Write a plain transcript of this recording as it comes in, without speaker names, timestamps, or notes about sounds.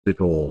it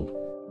all.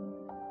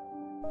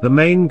 The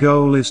main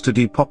goal is to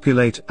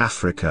depopulate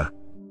Africa.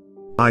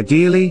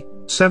 Ideally,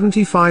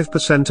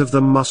 75% of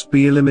them must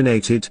be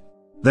eliminated,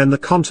 then the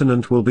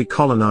continent will be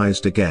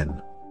colonized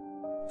again.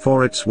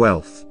 For its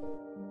wealth.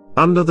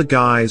 Under the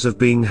guise of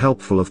being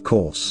helpful, of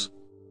course.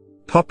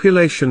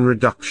 Population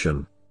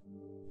reduction.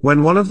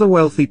 When one of the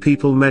wealthy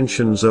people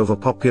mentions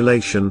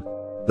overpopulation,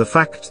 the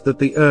fact that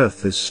the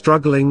earth is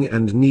struggling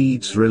and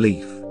needs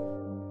relief.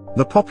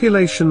 The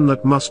population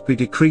that must be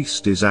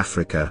decreased is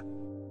Africa.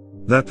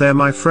 That there,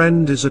 my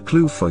friend, is a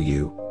clue for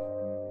you.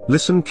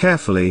 Listen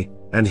carefully,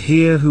 and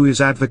hear who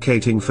is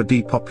advocating for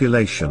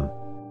depopulation.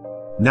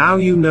 Now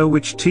you know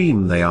which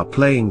team they are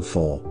playing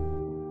for.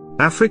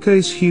 Africa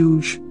is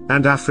huge,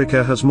 and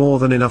Africa has more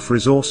than enough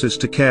resources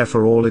to care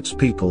for all its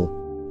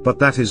people, but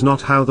that is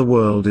not how the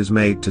world is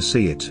made to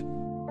see it.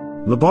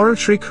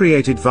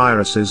 Laboratory-created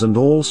viruses and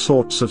all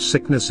sorts of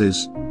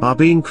sicknesses are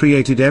being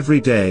created every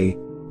day,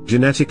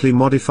 genetically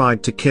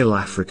modified to kill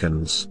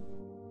Africans.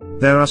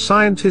 There are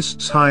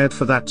scientists hired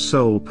for that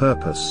sole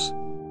purpose.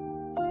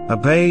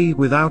 Obey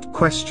without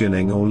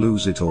questioning or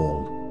lose it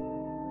all.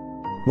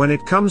 When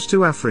it comes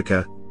to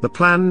Africa, the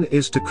plan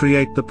is to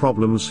create the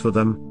problems for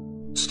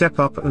them, step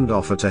up and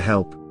offer to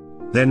help,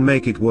 then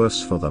make it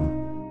worse for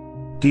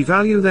them.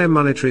 Devalue their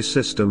monetary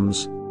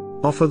systems,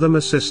 offer them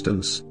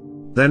assistance,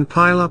 then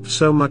pile up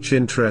so much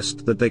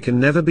interest that they can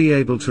never be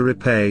able to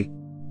repay,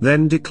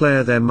 then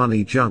declare their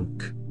money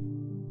junk.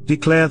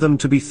 Declare them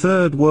to be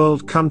third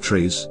world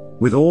countries,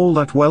 with all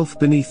that wealth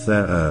beneath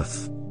their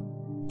earth.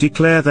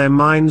 Declare their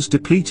minds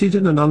depleted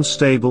and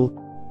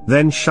unstable,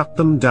 then shut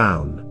them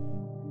down.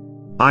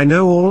 I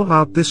know all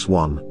about this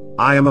one.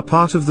 I am a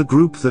part of the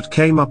group that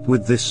came up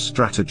with this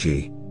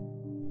strategy.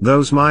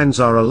 Those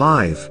minds are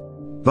alive,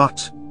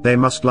 but they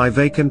must lie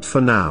vacant for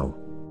now.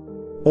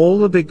 All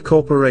the big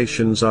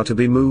corporations are to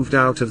be moved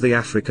out of the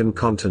African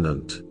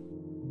continent.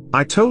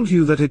 I told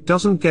you that it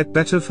doesn't get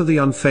better for the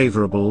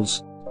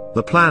unfavorables.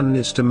 The plan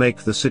is to make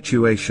the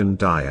situation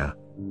dire.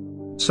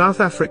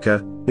 South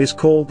Africa is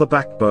called the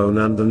backbone,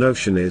 and the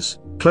notion is,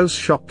 close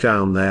shop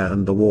down there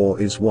and the war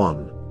is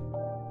won.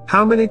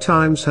 How many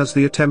times has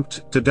the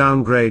attempt to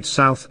downgrade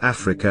South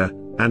Africa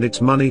and its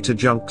money to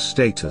junk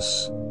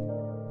status?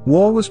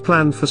 War was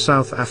planned for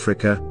South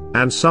Africa,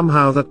 and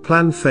somehow that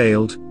plan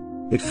failed.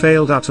 It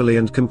failed utterly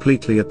and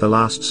completely at the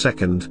last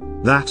second.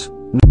 That